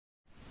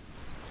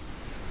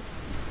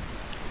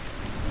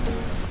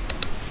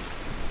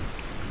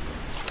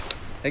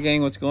Hey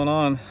gang, what's going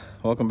on?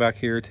 Welcome back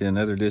here to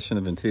another edition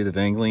of Intuitive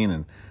Angling,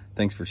 and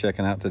thanks for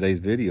checking out today's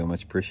video.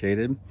 Much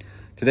appreciated.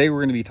 Today we're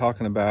going to be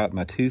talking about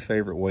my two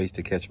favorite ways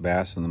to catch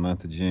bass in the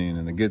month of June.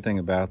 And the good thing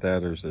about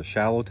that, there's a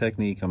shallow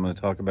technique I'm going to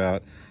talk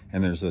about,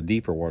 and there's a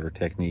deeper water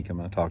technique I'm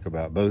going to talk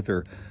about. Both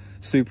are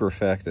super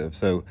effective.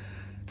 So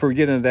before we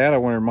get into that, I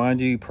want to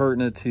remind you,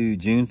 pertinent to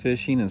June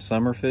fishing and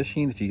summer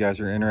fishing, if you guys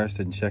are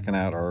interested in checking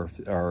out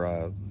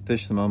our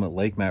Fish the Moment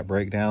lake map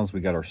breakdowns,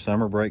 we got our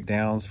summer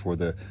breakdowns for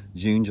the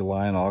June,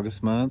 July, and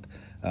August month.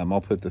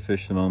 I'll put the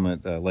Fish the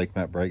Moment lake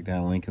map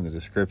breakdown link in the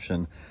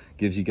description.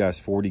 Gives you guys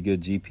 40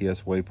 good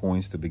GPS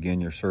waypoints to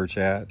begin your search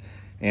at.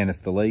 And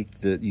if the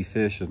lake that you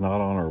fish is not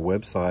on our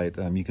website,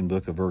 you can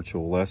book a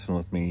virtual lesson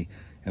with me,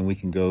 and we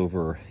can go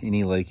over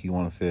any lake you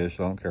want to fish.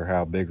 I don't care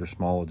how big or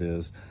small it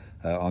is.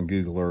 On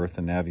Google Earth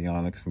and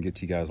Navionics, and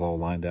get you guys all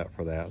lined up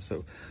for that.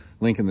 So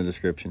link in the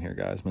description here,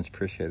 guys. Much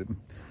appreciated.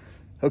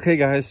 Okay,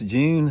 guys,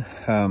 June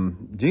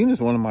is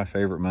one of my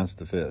favorite months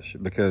to fish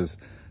because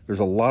there's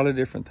a lot of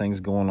different things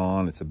going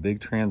on. It's a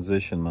big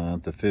transition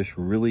month. The fish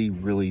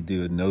really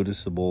do a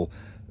noticeable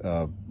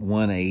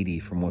 180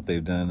 from what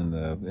they've done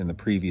in the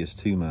previous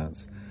 2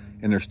 months.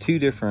 And there's two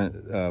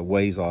different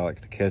ways I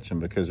like to catch them,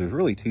 because there's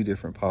really two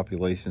different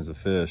populations of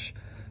fish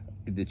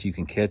that you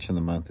can catch in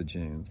the month of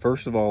June.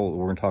 First of all,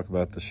 we're going to talk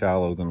about the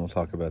shallow, then we'll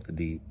talk about the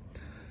deep.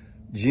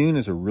 June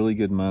is a really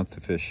good month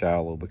to fish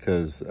shallow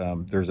because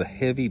there's a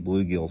heavy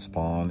bluegill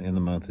spawn in the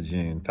month of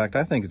June. In fact,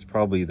 I think it's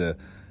probably the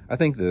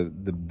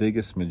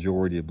biggest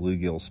majority of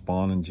bluegill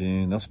spawn in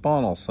June. They'll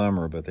spawn all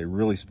summer, but they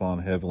really spawn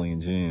heavily in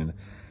June.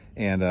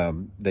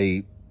 And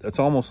it's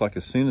almost like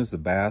as soon as the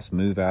bass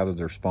move out of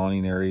their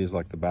spawning areas,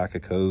 like the back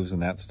of coves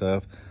and that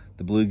stuff,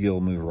 the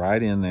bluegill move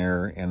right in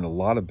there, and a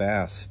lot of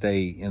bass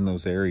stay in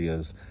those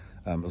areas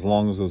as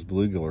long as those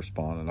bluegill are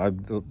spawning.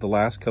 The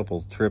last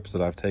couple trips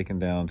that I've taken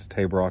down to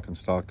Table Rock and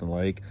Stockton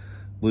Lake,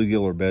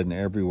 bluegill are bedding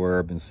everywhere.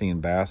 I've been seeing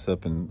bass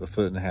up in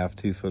 1.5 to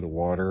 2 foot of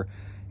water,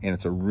 and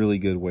it's a really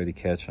good way to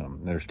catch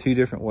them. There's two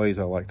different ways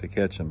I like to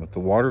catch them. If the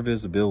water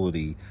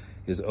visibility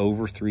is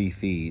over 3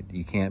 feet,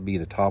 you can't beat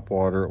a top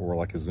water or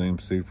like a Zoom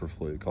Super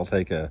Fluke. I'll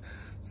take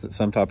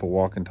some type of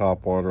walking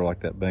top water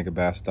like that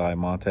Megabass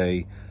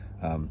Diamante.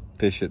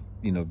 Fish it,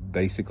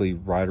 basically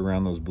right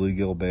around those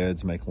bluegill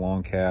beds, make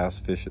long casts,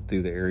 fish it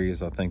through the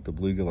areas I think the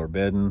bluegill are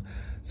bedding.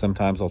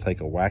 Sometimes I'll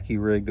take a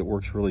wacky rig that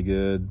works really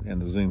good,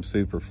 and the Zoom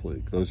Super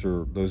Fluke. Those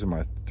are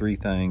my three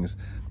things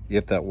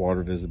if that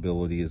water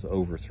visibility is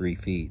over 3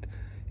 feet.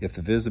 If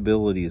the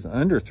visibility is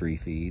under 3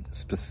 feet,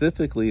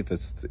 specifically if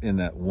it's in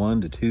that 1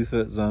 to 2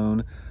 foot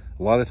zone,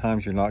 a lot of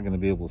times you're not going to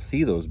be able to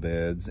see those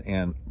beds,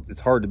 and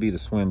it's hard to beat a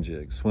swim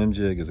jig. Swim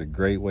jig is a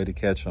great way to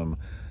catch them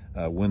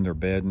when they're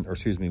bedding, or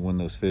excuse me, when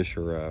those fish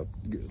are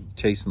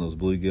chasing those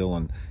bluegill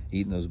and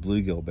eating those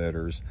bluegill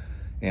bedders.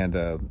 And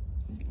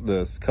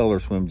the color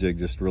swim jig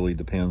just really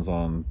depends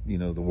on,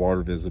 the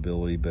water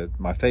visibility. But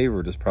my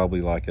favorite is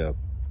probably like a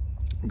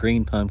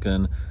green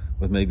pumpkin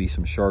with maybe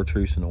some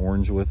chartreuse and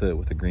orange with it,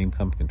 with a green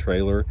pumpkin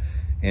trailer,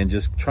 and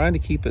just trying to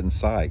keep it in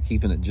sight,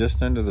 keeping it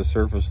just under the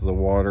surface of the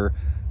water,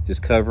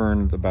 just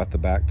covering about the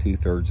back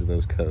 2/3 of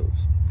those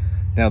coves.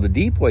 Now, the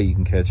deep way you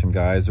can catch them,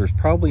 guys, there's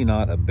probably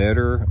not a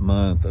better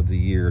month of the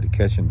year to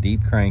catch them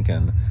deep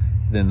cranking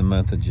than the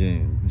month of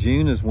June.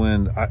 June is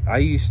when I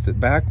used to,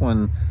 back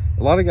when,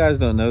 a lot of guys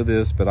don't know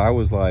this, but I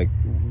was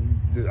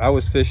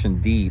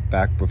fishing deep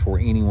back before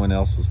anyone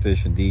else was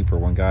fishing deep, or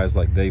when guys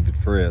like David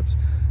Fritz.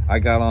 I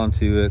got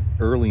onto it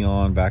early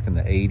on back in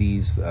the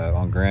 80s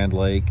on Grand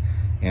Lake,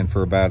 and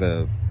for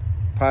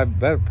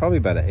probably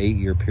about an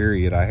 8-year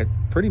period, I had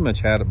pretty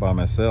much had it by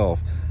myself,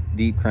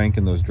 deep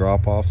cranking those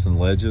drop-offs and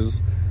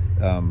ledges,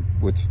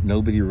 which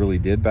nobody really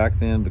did back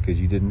then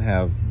because you didn't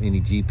have any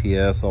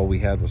GPS. All we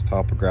had was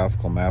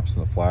topographical maps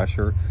and a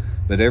flasher.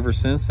 But ever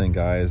since then,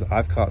 guys,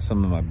 I've caught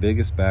some of my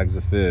biggest bags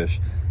of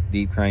fish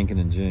deep cranking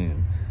in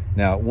June.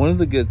 Now, one of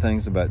the good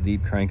things about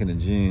deep cranking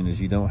in June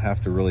is you don't have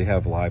to really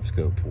have live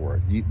scope for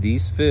it.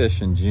 These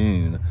fish in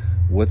June,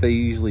 what they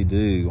usually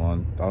do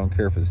on, I don't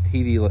care if it's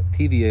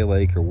TVA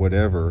Lake or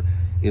whatever,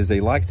 is they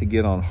like to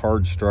get on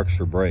hard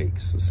structure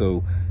breaks.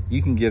 So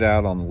you can get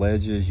out on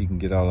ledges, you can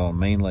get out on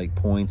main lake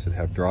points that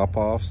have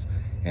drop-offs,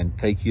 and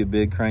take you a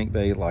big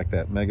crankbait like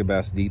that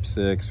Megabass Deep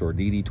 6 or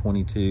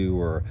DD22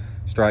 or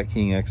Strike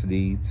King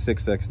XD,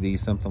 6XD,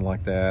 something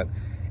like that,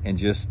 and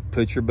just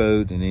put your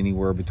boat in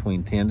anywhere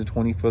between 10 to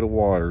 20 foot of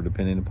water,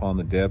 depending upon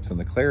the depth and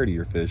the clarity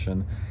you're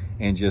fishing,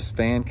 and just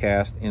fan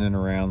cast in and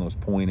around those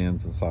point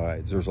ends and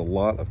sides. There's a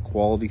lot of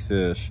quality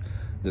fish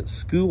that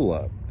school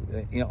up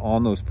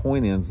on those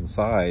point ends and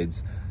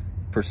sides,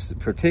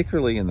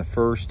 particularly in the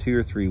first 2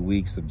 or 3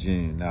 weeks of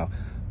June. Now,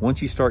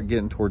 once you start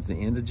getting towards the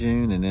end of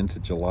June and into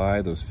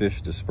July, those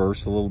fish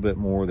disperse a little bit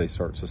more, they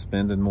start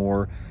suspending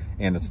more,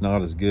 and it's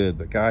not as good.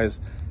 But guys,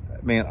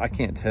 man, I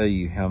can't tell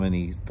you how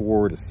many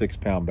 4 to 6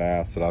 pound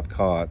bass that I've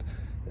caught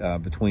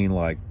between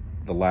like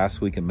the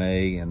last week of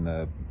May and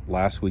the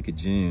last week of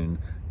June,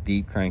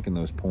 deep cranking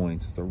those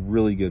points. It's a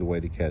really good way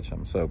to catch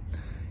them. So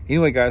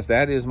Anyway, guys,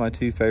 that is my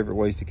 2 favorite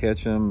ways to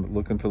catch them.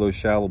 Looking for those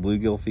shallow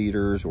bluegill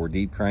feeders or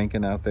deep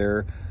cranking out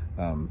there.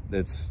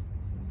 It's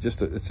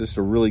just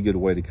a really good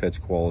way to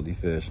catch quality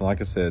fish. And like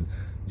I said,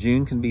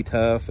 June can be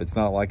tough. It's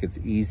not like it's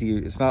easy.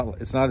 It's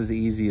not as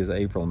easy as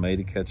April and May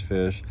to catch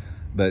fish,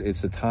 but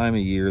it's a time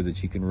of year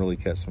that you can really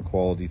catch some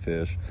quality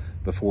fish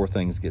before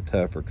things get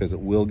tougher, because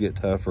it will get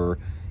tougher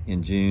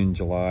in June,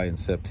 July, and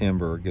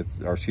September.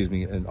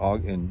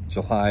 In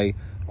July,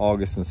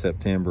 August, and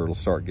September, it'll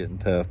start getting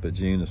tough, but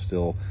June is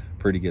still a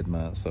pretty good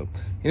month. So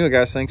anyway,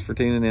 guys, thanks for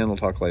tuning in. We'll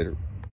talk later.